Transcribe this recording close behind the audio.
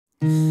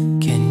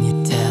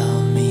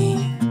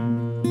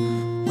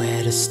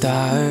to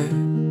start.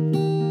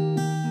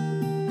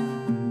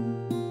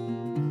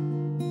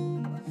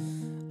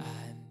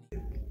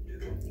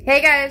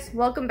 Hey guys,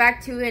 welcome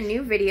back to a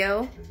new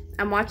video.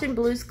 I'm watching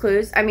Blue's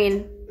Clues.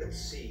 Okay,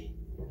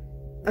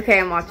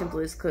 I'm watching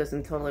Blue's Clues.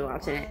 I'm totally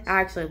watching it. I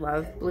actually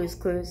love Blue's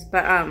Clues.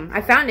 But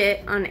I found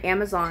it on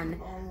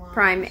Amazon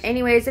Prime.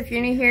 Anyways, if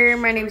you're new here,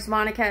 my name is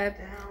Monica.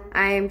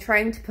 I am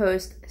trying to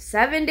post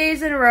 7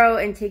 days in a row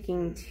and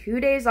taking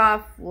 2 days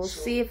off. We'll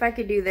see if I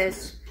could do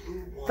this.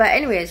 But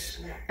anyways,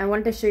 I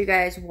wanted to show you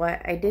guys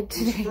what I did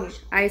today.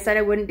 I said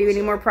I wouldn't do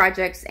any more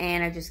projects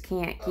and I just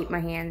can't keep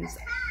my hands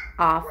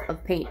off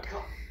of paint.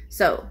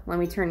 So let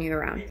me turn you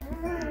around.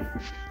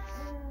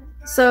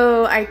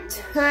 So I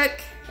took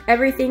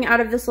everything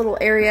out of this little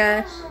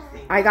area.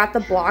 I got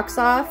the blocks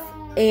off,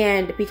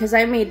 and because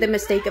I made the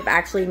mistake of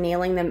actually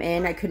nailing them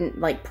in, I couldn't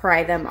like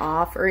pry them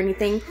off or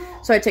anything.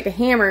 So I took a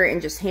hammer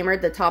and just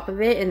hammered the top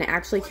of it, and it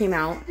actually came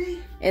out.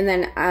 And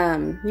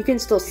then you can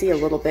still see a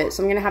little bit,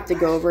 so I'm gonna have to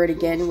go over it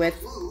again with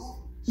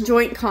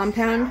joint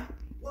compound,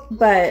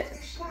 but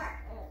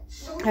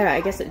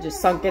I guess it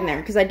just sunk in there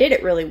because I did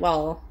it really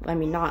well. I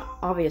mean,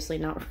 obviously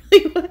not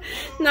really,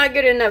 not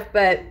good enough,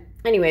 but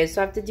anyways,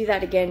 so I have to do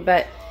that again.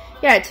 But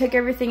yeah, I took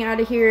everything out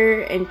of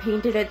here and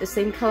painted it the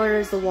same color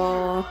as the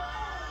wall.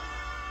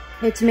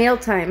 It's mail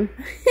time.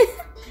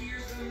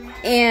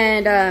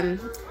 And I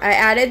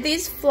added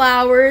these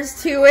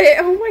flowers to it.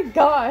 Oh my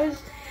gosh.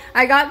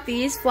 I got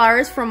these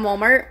flowers from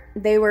Walmart.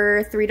 They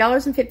were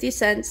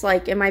 $3.50.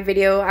 Like in my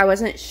video, I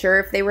wasn't sure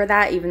if they were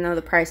that, even though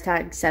the price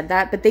tag said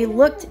that. But they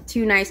looked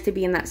too nice to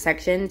be in that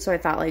section, so I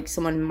thought like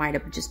someone might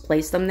have just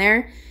placed them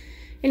there.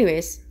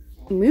 Anyways,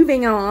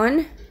 moving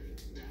on.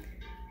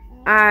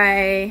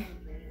 I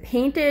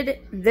painted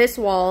this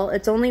wall.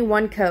 It's only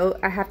one coat.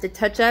 I have to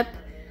touch up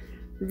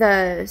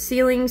the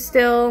ceiling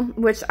still,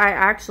 which I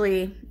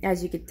actually,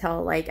 as you could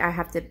tell, like I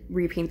have to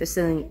repaint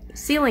the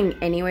ceiling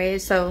anyway,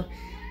 so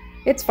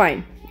it's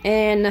fine.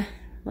 And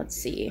let's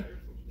see.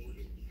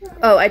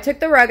 Oh, I took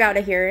the rug out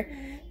of here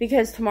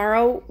because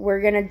tomorrow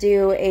we're gonna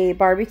do a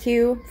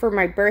barbecue for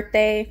my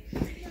birthday.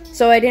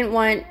 So I didn't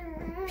want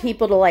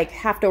people to like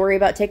have to worry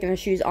about taking their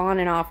shoes on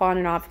and off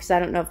because I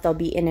don't know if they'll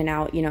be in and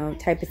out, you know,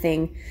 type of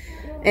thing.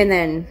 And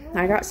then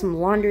I got some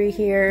laundry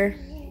here.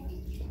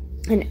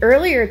 And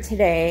earlier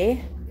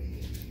today,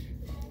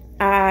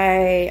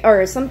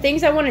 some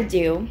things I want to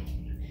do.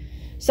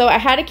 So I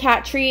had a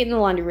cat tree in the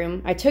laundry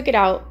room. I took it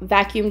out,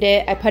 vacuumed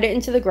it, I put it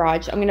into the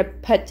garage. I'm going to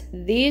put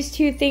these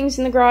two things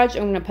in the garage.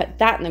 I'm going to put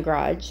that in the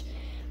garage,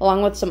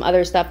 along with some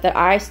other stuff that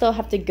I still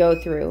have to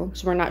go through.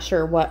 So we're not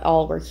sure what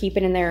all we're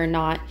keeping in there or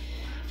not.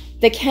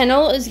 The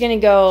kennel is going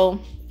to go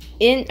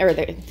in, or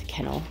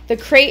the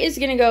crate is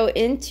going to go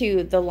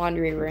into the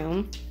laundry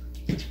room.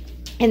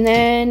 And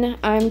then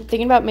I'm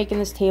thinking about making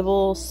this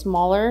table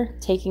smaller,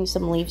 taking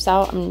some leaves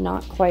out. I'm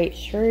not quite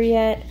sure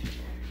yet.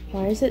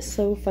 Why is it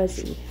so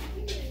fuzzy?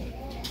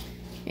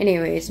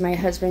 Anyways, my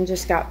husband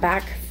just got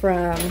back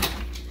from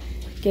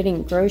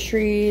getting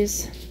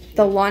groceries.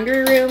 The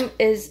laundry room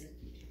is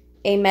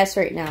a mess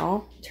right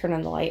now. Turn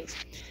on the lights.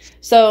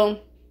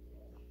 So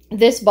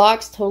this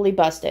box totally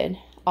busted,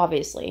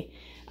 obviously.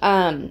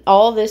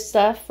 All this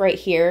stuff right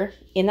here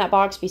in that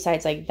box,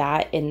 besides like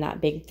that in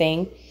that big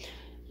thing,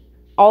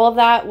 all of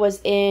that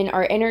was in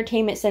our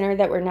entertainment center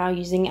that we're now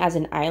using as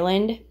an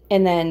island.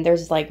 And then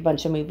there's like a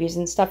bunch of movies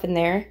and stuff in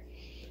there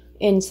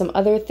and some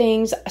other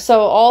things.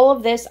 So all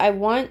of this I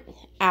want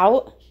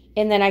out,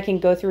 and then I can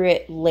go through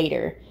it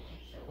later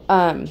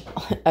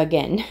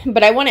again.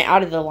 But I want it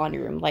out of the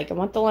laundry room. Like I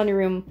want the laundry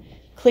room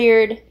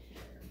cleared.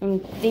 I'm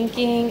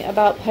thinking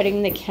about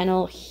putting the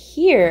kennel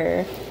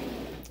here.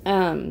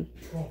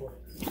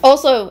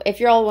 Also, if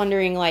you're all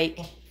wondering, like,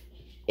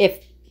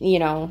 if, you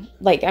know,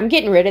 like, I'm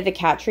getting rid of the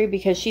cat tree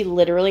because she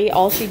literally,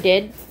 all she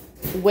did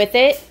with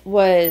it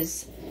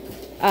was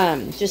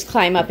just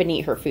climb up and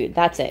eat her food.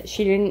 That's it.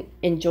 She didn't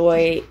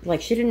enjoy,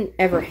 like, she didn't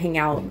ever hang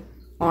out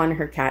on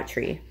her cat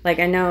tree. Like,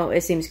 I know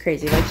it seems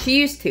crazy. Like, she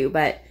used to,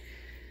 but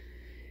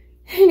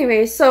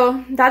anyway,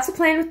 so that's the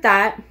plan with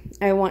that.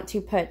 I want to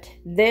put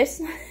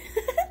this,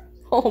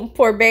 oh,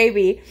 poor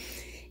baby,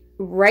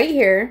 right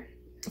here.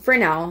 For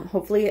now,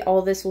 hopefully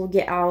all this will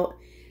get out,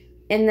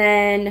 and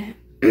then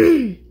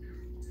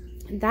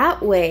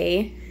that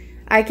way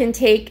I can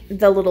take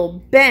the little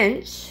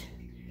bench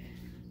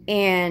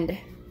and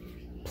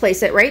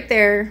place it right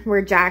there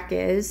where Jack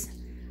is.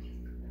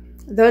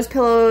 Those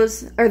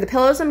pillows, or the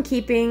pillows I'm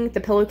keeping, the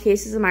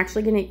pillowcases I'm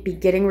actually going to be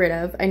getting rid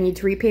of. I need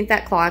to repaint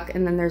that clock,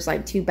 and then there's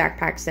like 2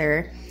 backpacks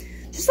there.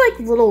 Just like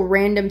little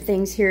random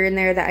things here and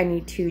there that I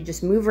need to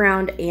just move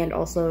around and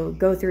also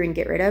go through and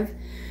get rid of.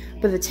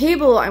 But the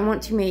table I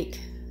want to make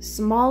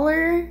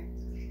smaller,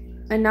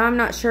 and now I'm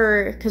not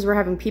sure because we're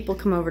having people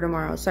come over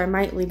tomorrow, so I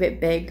might leave it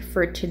big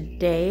for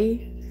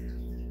today.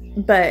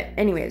 But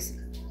anyways,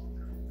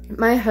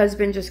 my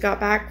husband just got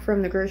back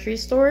from the grocery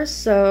store,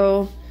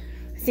 so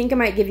I think I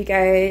might give you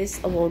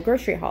guys a little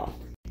grocery haul.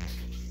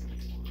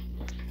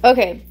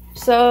 Okay,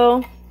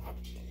 so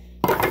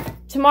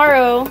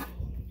tomorrow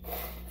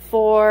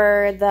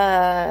for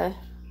the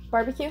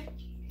barbecue,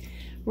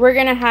 We're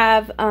gonna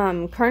have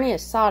carne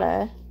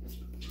asada.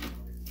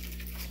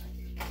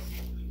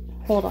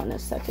 Hold on a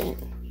second.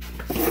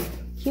 Can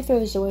you throw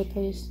this away,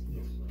 please?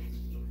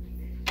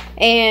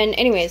 And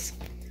anyways,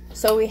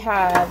 so we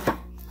have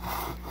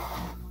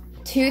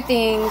 2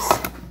 things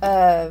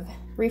of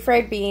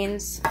refried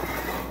beans.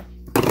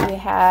 We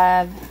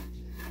have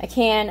a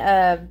can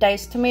of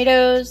diced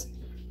tomatoes.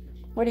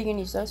 What are you gonna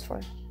use those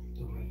for?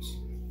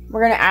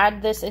 We're gonna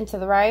add this into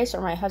the rice,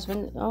 or my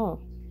husband, oh,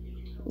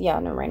 yeah,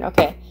 never mind,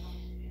 okay.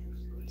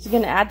 So we're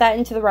gonna add that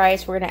into the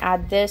rice. We're gonna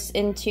add this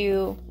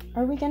into,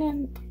 are we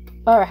gonna,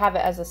 or have it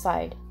as a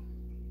side?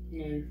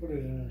 Yeah, you put it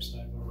in our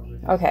side.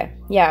 Okay,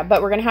 yeah,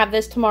 but we're gonna have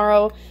this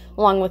tomorrow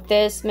along with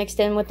this mixed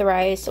in with the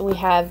rice. We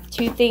have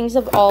 2 things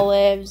of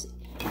olives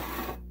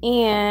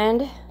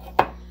and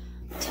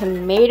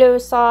tomato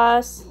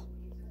sauce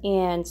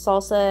and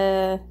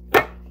salsa.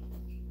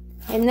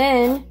 And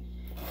then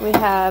we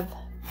have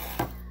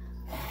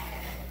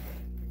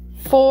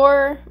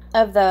 4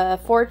 of the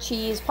 4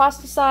 cheese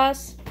pasta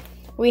sauce.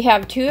 We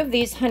have 2 of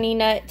these honey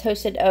nut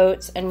toasted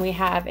oats, and we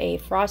have a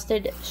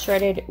frosted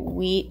shredded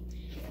wheat.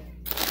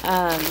 We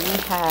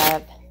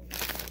have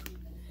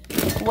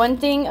 1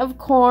 thing of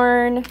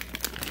corn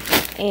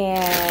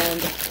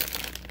and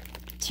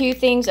 2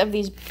 things of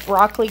these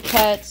broccoli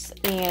cuts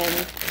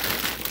and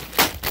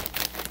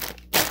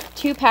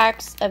 2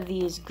 packs of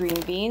these green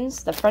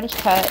beans, the French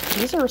cut.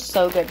 These are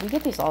so good. We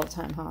get these all the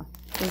time, huh?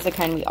 This is the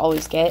kind we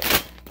always get.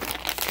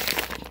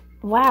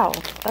 Wow,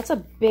 that's a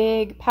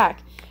big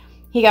pack.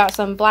 He got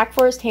some Black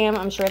Forest ham.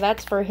 I'm sure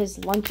that's for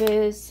his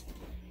lunches.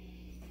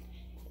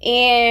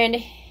 And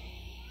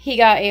he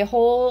got a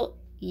whole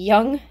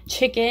young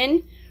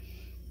chicken.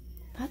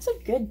 That's a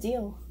good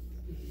deal.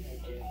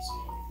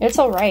 It's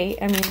all right.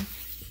 I mean,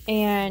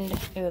 and,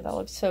 ew, that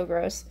looks so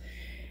gross.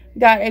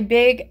 Got a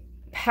big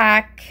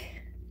pack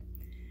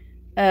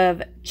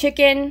of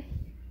chicken.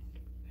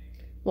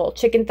 Well,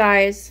 chicken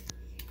thighs.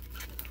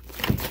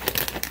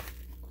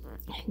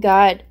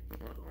 Got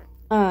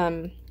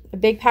a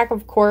big pack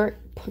of pork.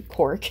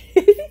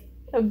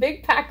 A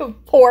big pack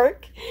of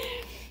pork.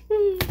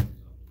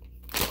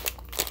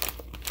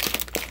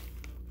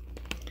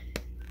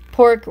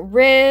 Pork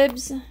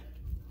ribs.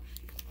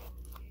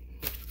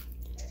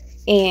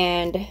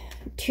 And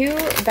 2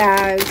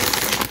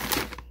 bags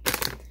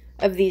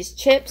of these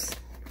chips.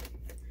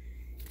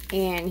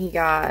 And he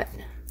got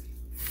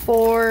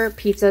 4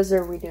 pizzas.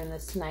 Are we doing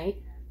this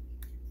tonight?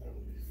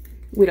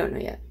 We don't know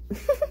yet.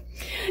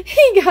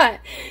 He got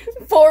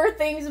 4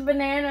 things of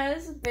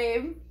bananas,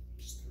 babe.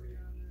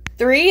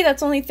 3?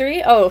 That's only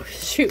 3? Oh,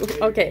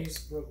 shoot. Okay.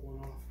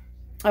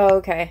 Oh,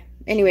 okay.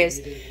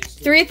 Anyways,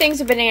 3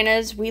 things of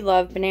bananas. We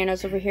love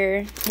bananas over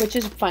here, which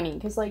is funny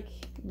because, like,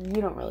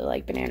 you don't really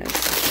like bananas.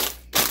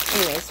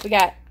 Anyways, we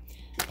got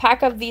a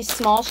pack of these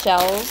small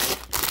shells,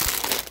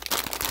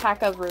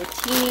 pack of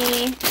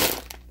rotini,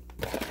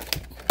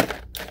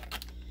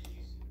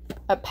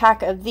 a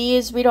pack of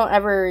these. We don't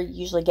ever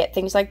usually get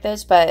things like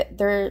this, but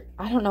they're,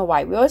 I don't know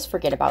why. We always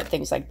forget about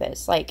things like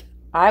this. Like,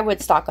 I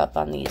would stock up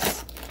on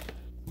these.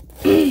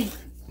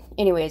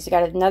 Anyways, we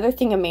got another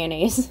thing of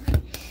mayonnaise.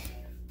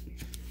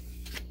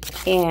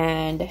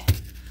 And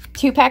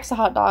 2 packs of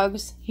hot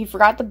dogs. He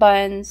forgot the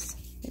buns.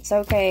 It's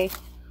okay.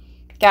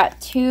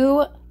 Got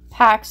 2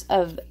 packs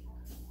of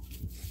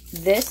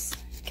this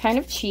kind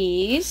of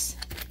cheese.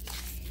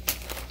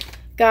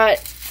 Got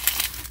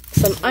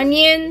some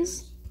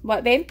onions.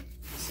 What, babe?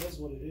 It says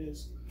what it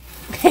is.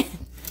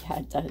 Yeah,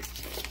 it does.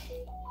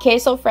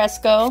 Queso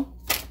fresco.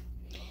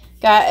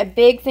 Got a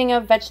big thing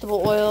of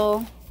vegetable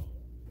oil.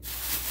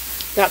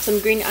 Got some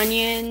green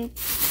onion.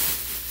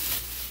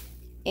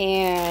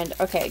 And,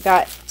 okay,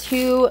 got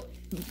 2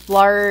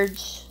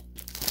 large,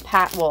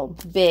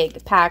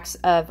 big packs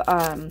of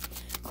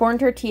corn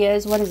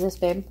tortillas. What is this,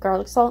 babe?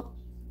 Garlic salt?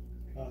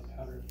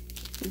 Powder.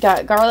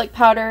 Got garlic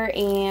powder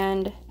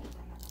and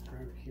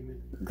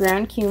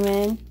ground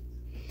cumin.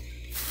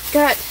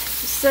 Got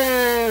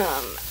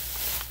some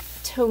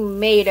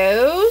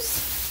tomatoes,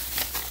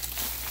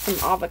 some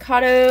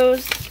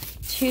avocados,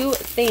 2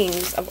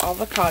 things of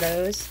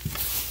avocados.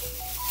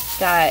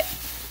 Got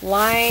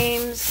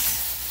limes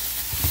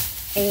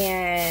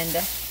and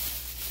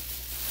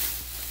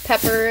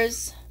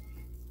peppers.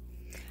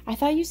 I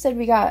thought you said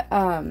we got,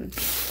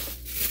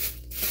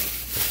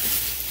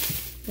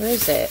 where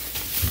is it?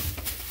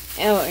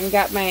 Oh, and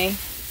got my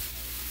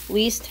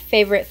least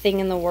favorite thing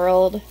in the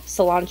world,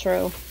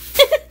 cilantro.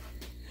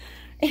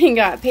 And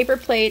got paper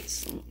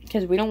plates,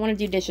 because we don't want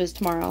to do dishes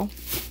tomorrow.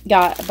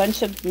 Got a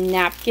bunch of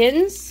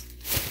napkins.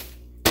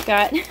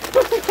 Got,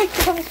 oh my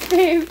gosh,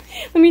 babe.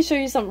 Let me show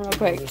you something real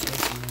quick.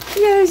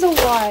 Yeah, there's a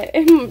lot.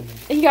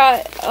 He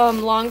got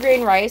long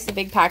grain rice, a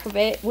big pack of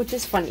it, which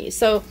is funny.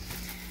 So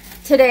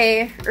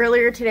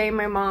earlier today,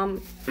 my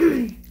mom,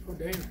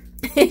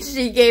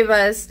 she gave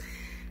us,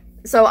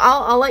 so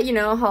I'll let you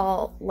know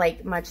how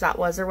much that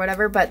was or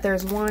whatever, but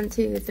there's 1,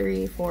 2,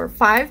 3, 4,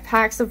 5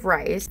 packs of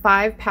rice,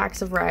 5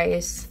 packs of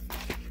rice,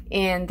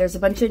 and there's a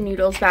bunch of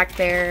noodles back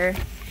there,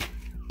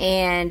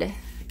 and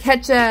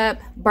ketchup,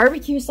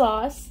 barbecue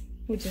sauce,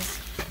 which is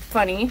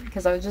funny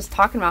because I was just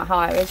talking about how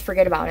I always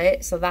forget about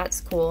it. So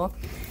that's cool.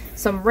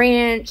 Some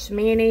ranch,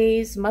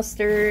 mayonnaise,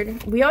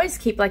 mustard. We always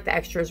keep like the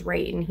extras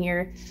right in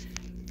here.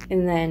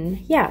 And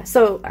then, yeah,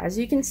 so as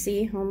you can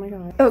see, oh my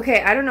god.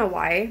 Okay, I don't know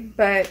why,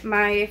 but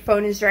my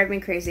phone is driving me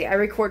crazy. I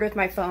record with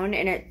my phone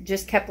and it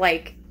just kept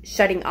like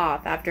shutting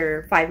off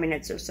after 5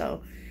 minutes or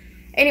so.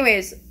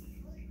 Anyways,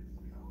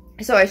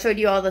 so I showed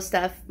you all the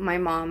stuff. My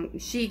mom,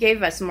 she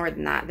gave us more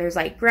than that. There's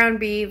like ground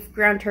beef,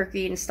 ground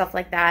turkey, and stuff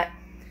like that.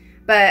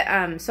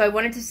 But, so I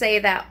wanted to say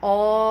that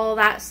all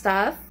that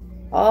stuff,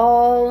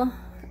 all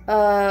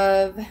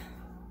of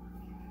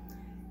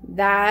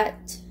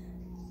that,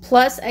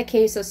 plus a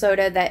case of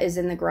soda that is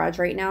in the garage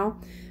right now,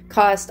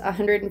 cost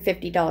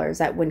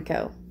 $150 at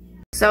WinCo.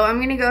 So I'm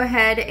gonna go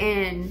ahead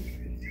and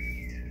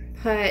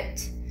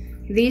put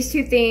these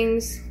two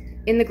things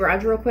in the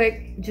garage real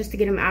quick, just to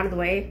get them out of the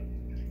way.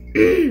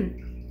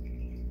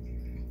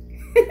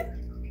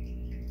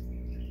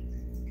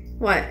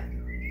 What?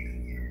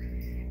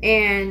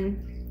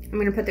 And I'm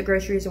gonna put the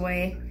groceries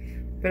away,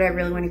 but I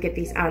really want to get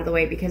these out of the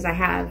way because I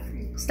have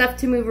stuff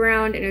to move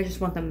around and I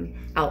just want them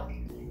out.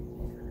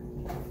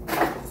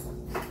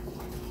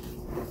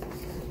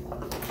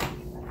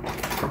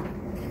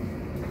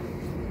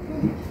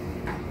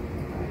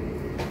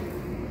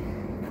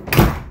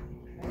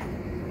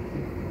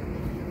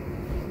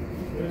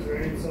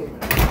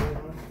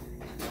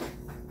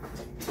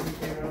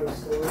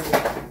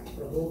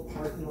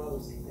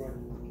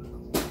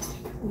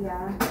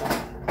 Yeah.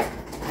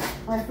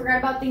 Oh, I forgot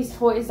about these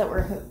toys that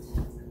were hooked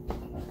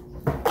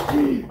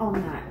on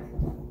that.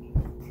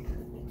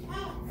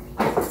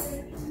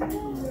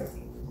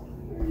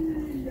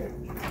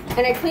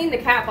 And I cleaned the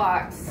cat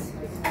box.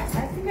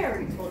 I think I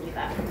already told you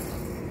that. I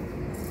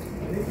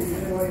think you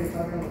did while you're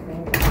talking on the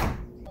phone.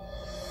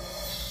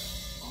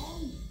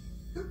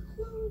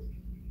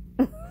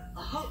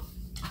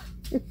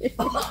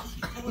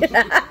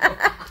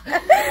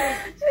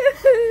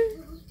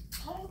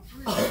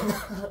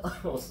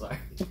 Oh, sorry.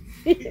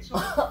 It's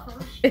our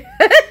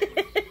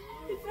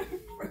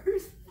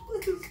first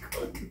blues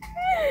clues.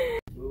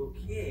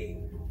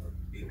 Okay.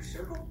 Big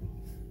circle.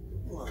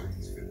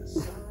 Lines for the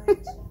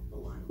sides.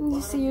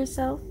 You see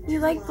yourself? You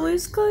like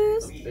Blue's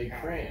Clues? Big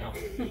crayon.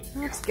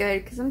 That's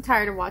good, because I'm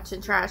tired of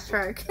watching Trash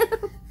Truck.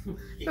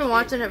 Been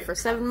watching it for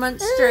 7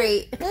 months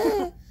straight.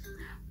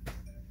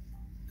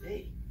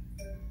 Hey,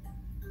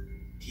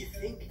 do you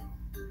think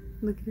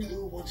Look at it.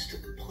 Blue wants to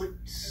put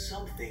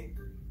something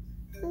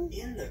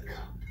in the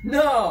cup?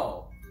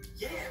 No!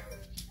 Yeah.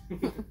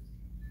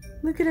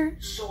 Look at her.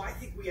 So I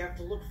think we have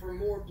to look for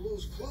more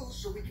Blue's Clues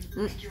so we can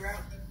figure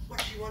out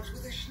what she wants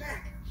with her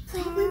snack.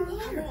 Come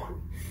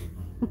on.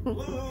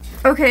 Blue.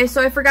 Okay,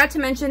 so I forgot to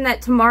mention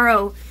that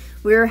tomorrow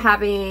we're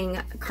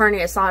having carne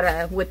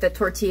asada with the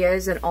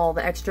tortillas and all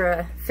the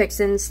extra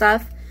fixin'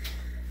 stuff.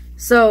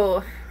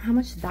 So, how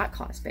much did that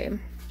cost, babe?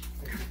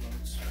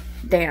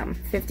 Damn,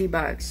 50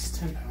 bucks.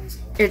 10 pounds.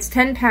 It's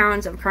 10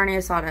 pounds of carne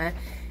asada.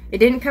 It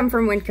didn't come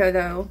from WinCo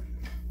though,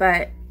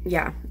 but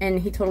yeah, and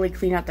he totally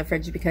cleaned out the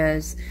fridge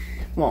because,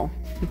 well,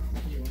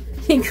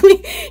 he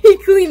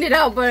cleaned it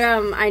out, but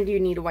I do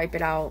need to wipe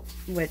it out,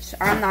 which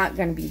I'm not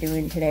gonna be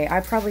doing today. I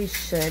probably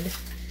should.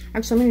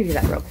 Actually, I'm gonna do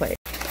that real quick.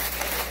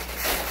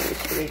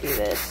 Should we do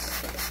this?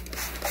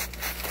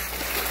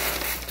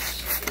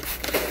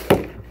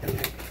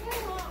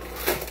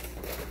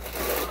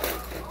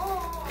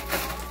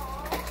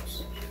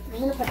 I'm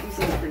gonna put these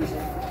in the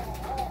freezer.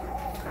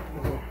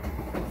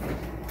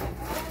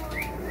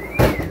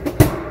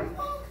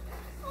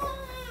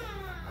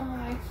 I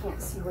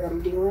can't see what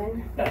I'm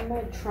doing. What am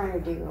I trying to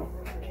do?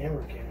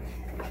 Camera cam.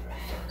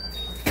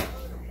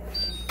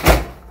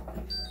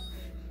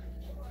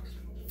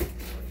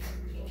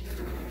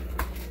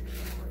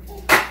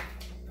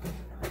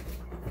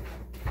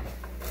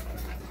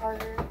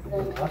 Harder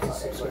than That's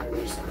a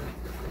surprise.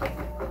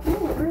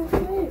 oh, real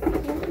quick.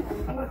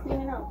 I'm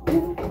cleaning up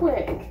real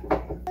quick.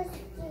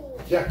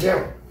 Jack,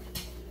 down.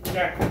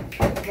 Jack,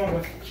 come on,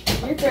 boy.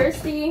 You're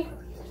thirsty?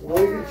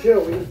 Well, you can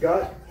chill. We just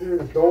got through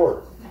the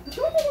door.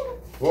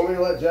 Want me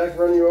to let Jack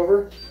run you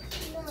over?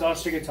 That's all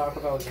she could talk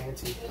about was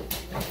Auntie.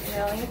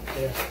 Really?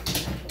 Yeah.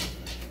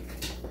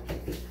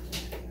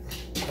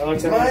 I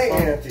looked at My my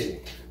phone. auntie.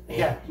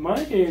 Yeah, my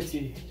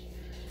Auntie.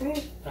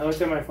 I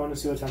looked at my phone to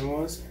see what time it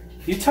was.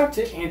 You talk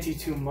to Auntie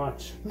too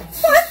much.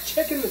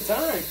 Checking the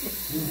time.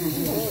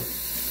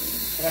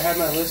 And I had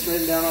my list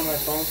written down on my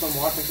phone, so I'm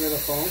walking through the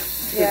phone.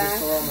 Yeah. The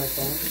store on my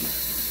phone.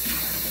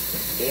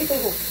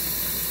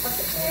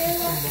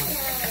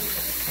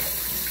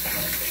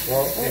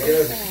 Well, you're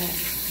good.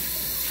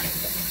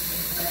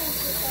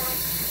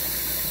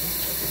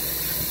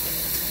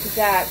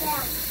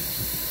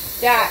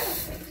 Jack,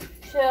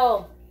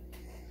 chill.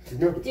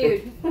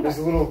 Dude. There's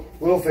a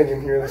little thing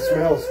in here that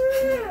smells.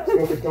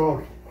 Smells like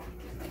dog.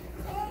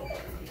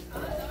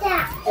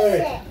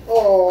 Hey.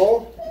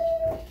 Oh.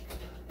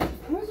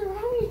 What's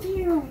wrong with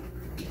you?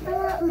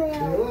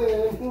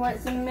 Julian. You want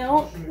some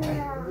milk?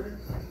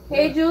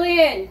 Hey,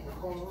 Julian.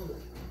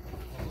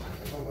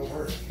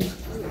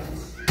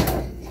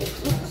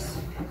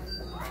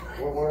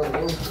 What one of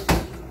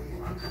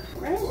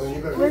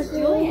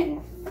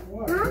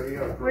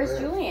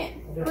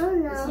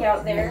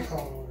out there.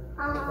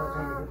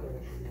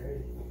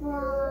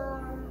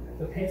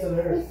 The pizza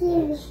there.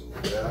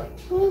 Yeah.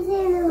 He's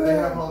in the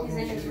room. He's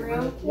in his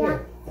room. Yeah.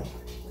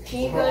 Can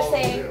you go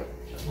say,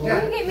 "Can you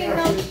get me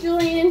milk,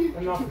 Julian?"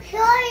 I'm not for sure.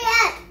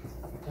 Juliet!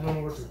 I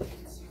don't work.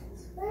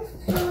 Where's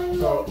Juliet,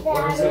 So,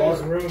 what is That it? was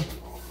the room.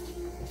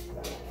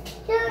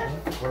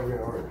 What are we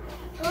gonna order?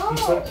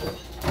 Pizza,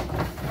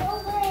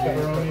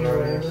 pepperoni, or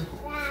whatever.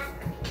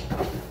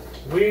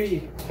 We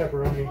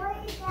pepperoni.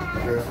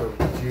 You guys want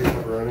cheese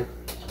pepperoni?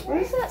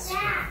 Where's that?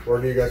 Or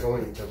do you guys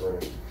only eat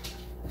pepperoni?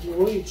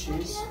 We'll eat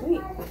cheese.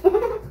 Sweet.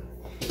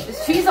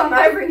 There's cheese on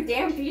every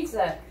damn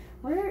pizza.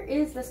 Where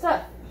is the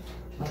stuff?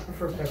 I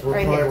prefer We'll pepperoni.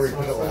 Right probably here. where you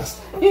put it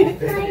last. My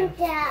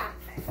duck.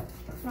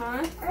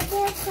 Huh? I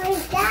can't my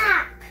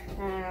duck.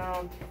 I don't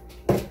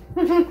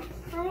know.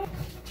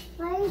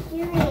 What are you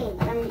doing?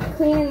 I'm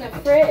cleaning the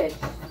fridge.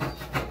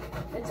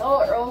 It's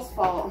all Earl's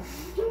fault.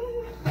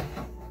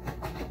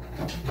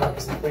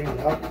 Mark's clean it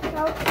up.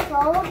 So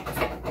cold.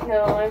 No,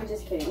 I'm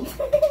just kidding.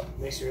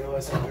 Makes you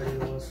realize how dirty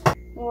it was.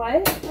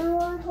 What? I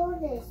want to hold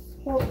this.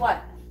 Well,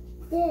 what?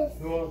 This.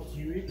 Well, do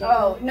you eat that?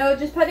 Oh, no,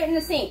 just put it in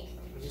the sink.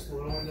 Just the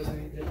little one doesn't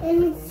eat it.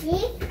 In the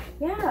sink?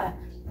 Yeah.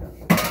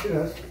 She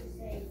does.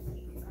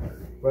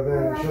 But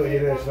then she'll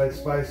eat it, she's like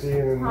spicy,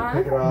 and then Huh?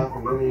 pick it off,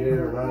 and then eat it,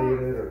 or not eat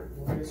it, or...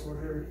 We'll just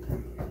order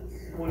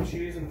 1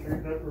 cheese and 3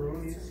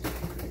 pepperonis.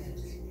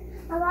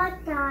 I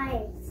want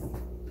eyes.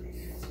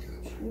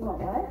 You want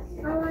what?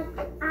 I want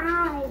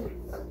eyes.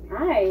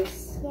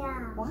 Ice.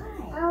 Yeah. Why?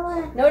 I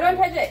want. No, don't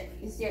touch it.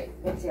 It's here.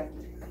 It's here.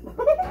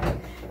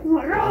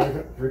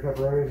 Three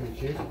pepperonis and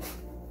cheese?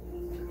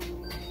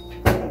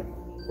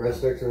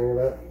 Breadsticks or any of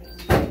that?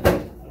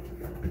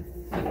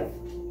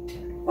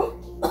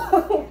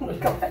 Oh my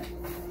god.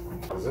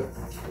 Is it?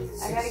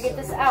 I gotta get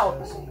this out.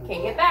 Okay,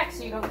 get back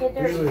so you don't get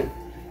dirty.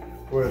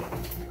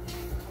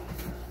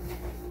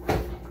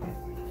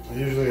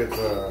 Usually it's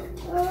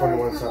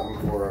 21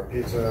 something for a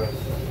pizza,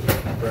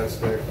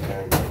 breadstick,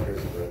 and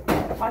crazy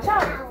bread. Watch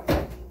out.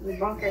 You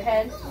bump your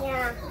head.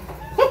 Yeah.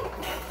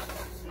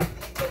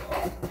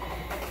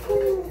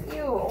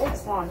 Ew, old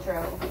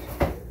cilantro.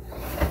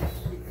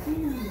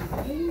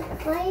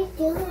 What are you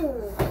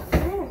doing?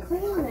 I'm gonna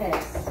clean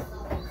this.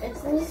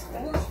 It's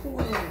disgusting.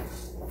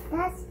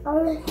 That's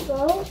Earl's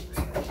fault.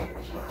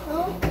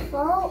 Earl's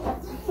fault.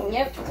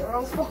 Yep, it's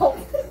Earl's fault.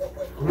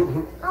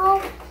 Oh.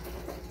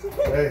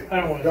 Hey, I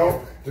don't want to.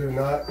 do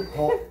not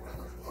hold.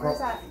 Where's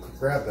that?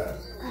 Grab that.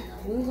 I'm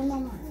losing my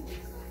mind.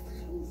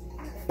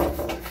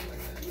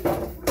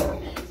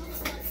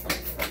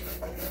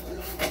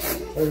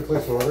 Let me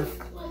place an order.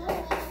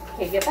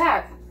 Okay, get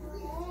back.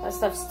 That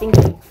stuff's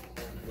stinky.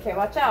 Okay,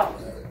 watch out.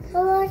 I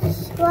want to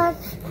scratch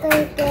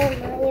my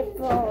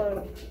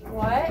phone.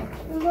 What? I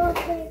want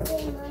to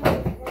scratch my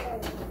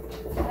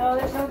phone. No,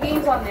 there's no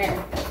games on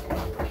there.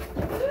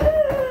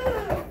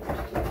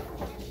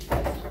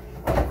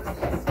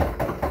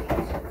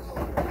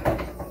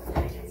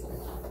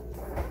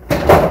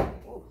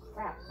 Oh,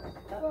 crap.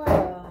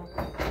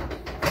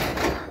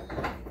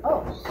 Oh.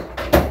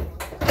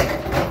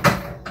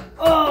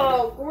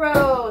 Oh,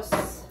 gross.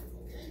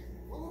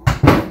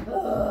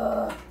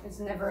 Ugh, it's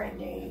never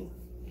ending.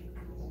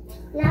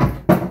 Last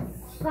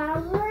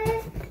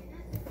flower.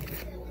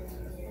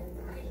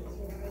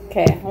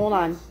 Okay, hold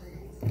on.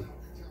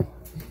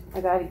 I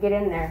gotta get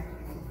in there.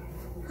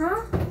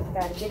 Huh?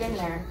 Gotta get in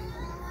there.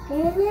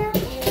 Maybe?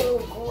 Ew,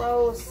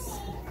 gross.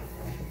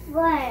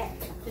 What?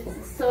 This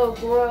is so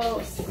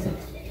gross.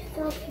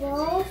 So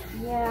close?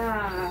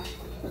 Yeah.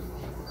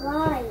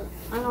 Why?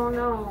 I don't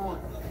know.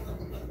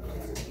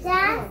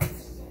 That?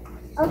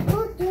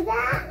 Uncle do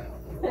that?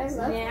 That's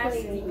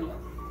nasty.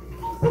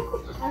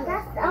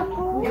 That's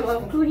Uncle. You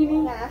love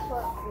cleaning? That's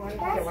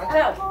Okay, watch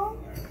out. Uncle.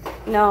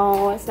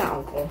 No, it's not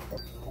Uncle.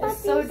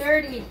 It's so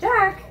dirty.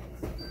 Jack,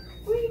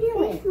 what are you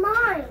doing? It's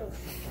mine.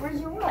 Where's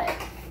your what?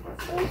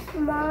 It's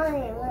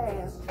mine.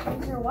 Where?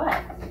 Where's your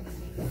what?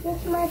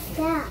 It's my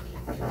dad.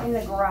 In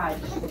the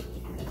garage.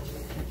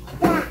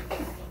 Dad.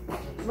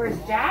 Where's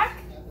Jack?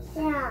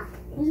 Yeah.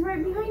 He's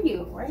right behind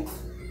you, right?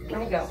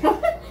 There you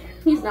go.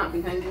 He's not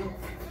behind you.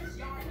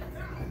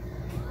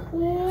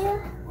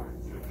 Yeah.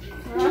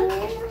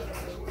 Huh?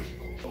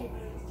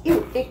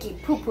 Ew, icky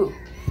poo poo.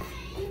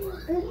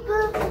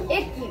 Boo-boo.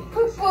 Icky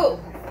poo poo.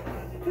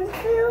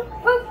 Boo-boo.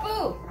 Poo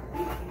poo.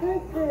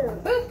 Boo-boo.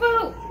 Poo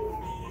poo.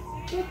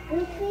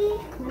 Boo-boo.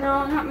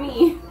 No, not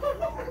me.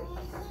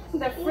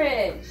 The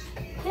fridge.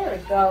 There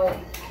we go.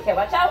 Okay,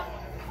 watch out.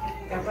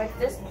 Gotta wipe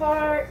this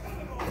part.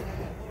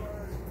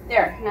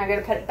 There. Now I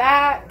gotta put it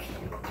back.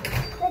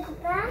 Put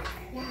it back.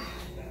 Yeah.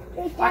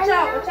 Is Watch that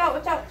out, now? watch out,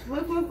 watch out.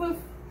 Move, move, move.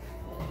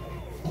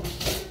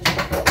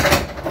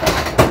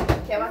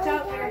 Okay, watch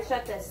out. I gotta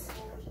shut this.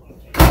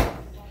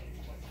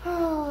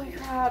 Holy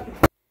crap.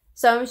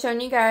 So I'm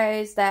showing you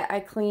guys that I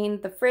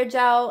cleaned the fridge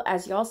out,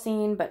 as y'all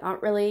seen, but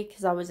not really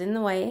because I was in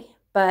the way.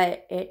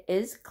 But it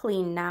is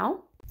clean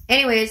now.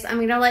 Anyways, I'm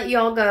gonna let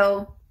y'all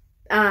go.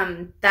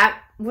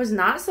 That was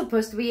not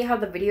supposed to be how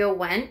the video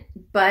went,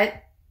 but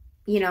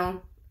you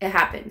know, it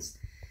happens.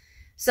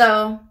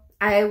 So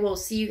I will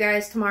see you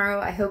guys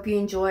tomorrow. I hope you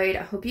enjoyed.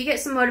 I hope you get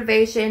some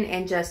motivation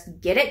and just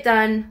get it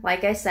done.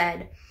 Like I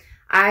said,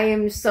 I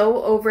am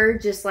so over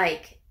just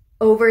like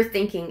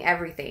overthinking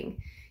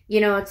everything.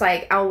 You know, it's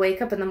like I'll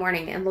wake up in the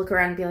morning and look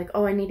around and be like,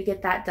 oh, I need to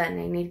get that done.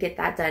 I need to get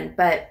that done.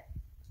 But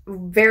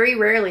very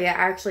rarely I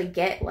actually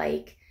get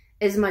like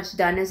as much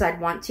done as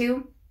I'd want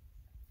to.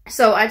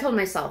 So I told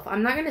myself,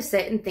 I'm not going to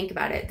sit and think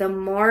about it.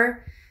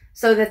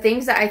 So the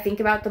things that I think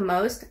about the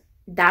most,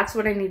 that's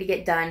what I need to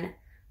get done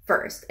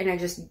first. And I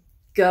just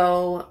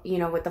go, you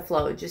know, with the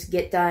flow, just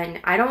get done.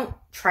 I don't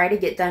try to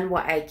get done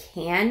what I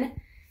can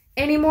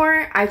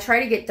anymore. I try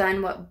to get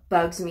done what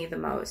bugs me the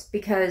most,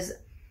 because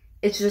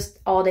it's just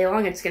all day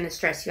long, it's going to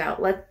stress you out.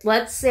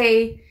 Let's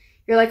say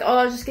you're like, oh,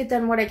 I'll just get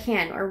done what I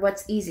can, or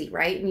what's easy,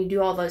 right? And you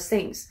do all those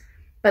things.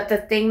 But the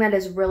thing that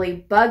is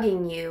really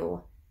bugging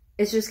you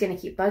is just going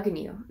to keep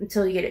bugging you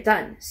until you get it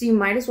done. So you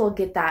might as well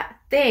get that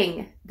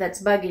thing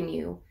that's bugging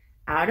you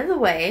out of the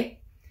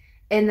way,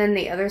 and then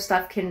the other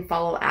stuff can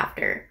follow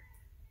after.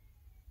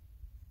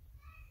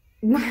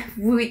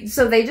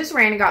 So they just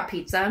ran and got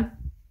pizza.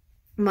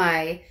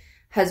 My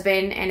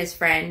husband and his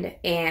friend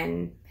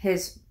and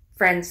his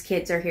friends'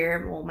 kids are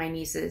here. Well, my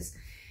nieces.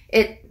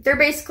 They're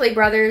basically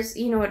brothers.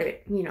 You know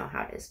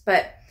how it is.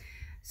 But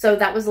so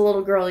that was the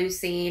little girl you've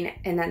seen,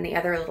 and then the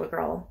other little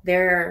girl.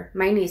 They're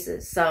my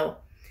nieces. So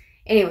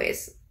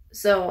anyways,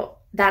 so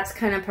that's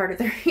kind of part of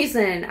the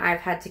reason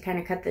I've had to kind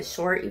of cut this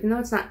short, even though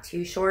it's not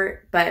too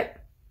short, but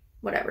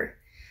whatever.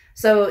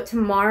 So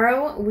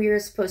tomorrow we're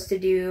supposed to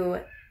do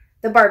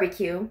the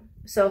barbecue.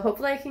 So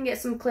hopefully I can get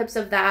some clips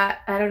of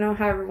that. I don't know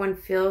how everyone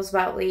feels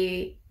about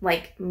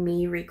like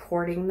me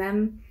recording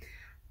them.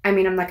 I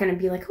mean, I'm not going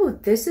to be like, oh,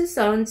 this is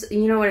so-and-so,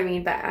 you know what I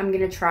mean? But I'm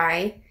going to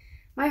try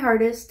my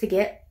hardest to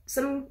get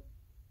some,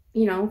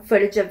 you know,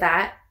 footage of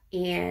that.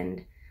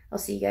 And I'll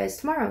see you guys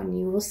tomorrow, and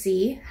you will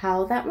see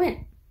how that went.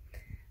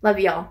 Love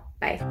y'all.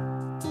 Bye.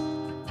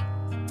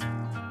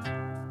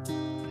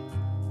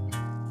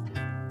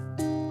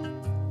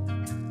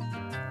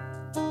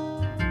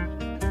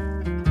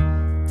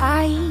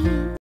 I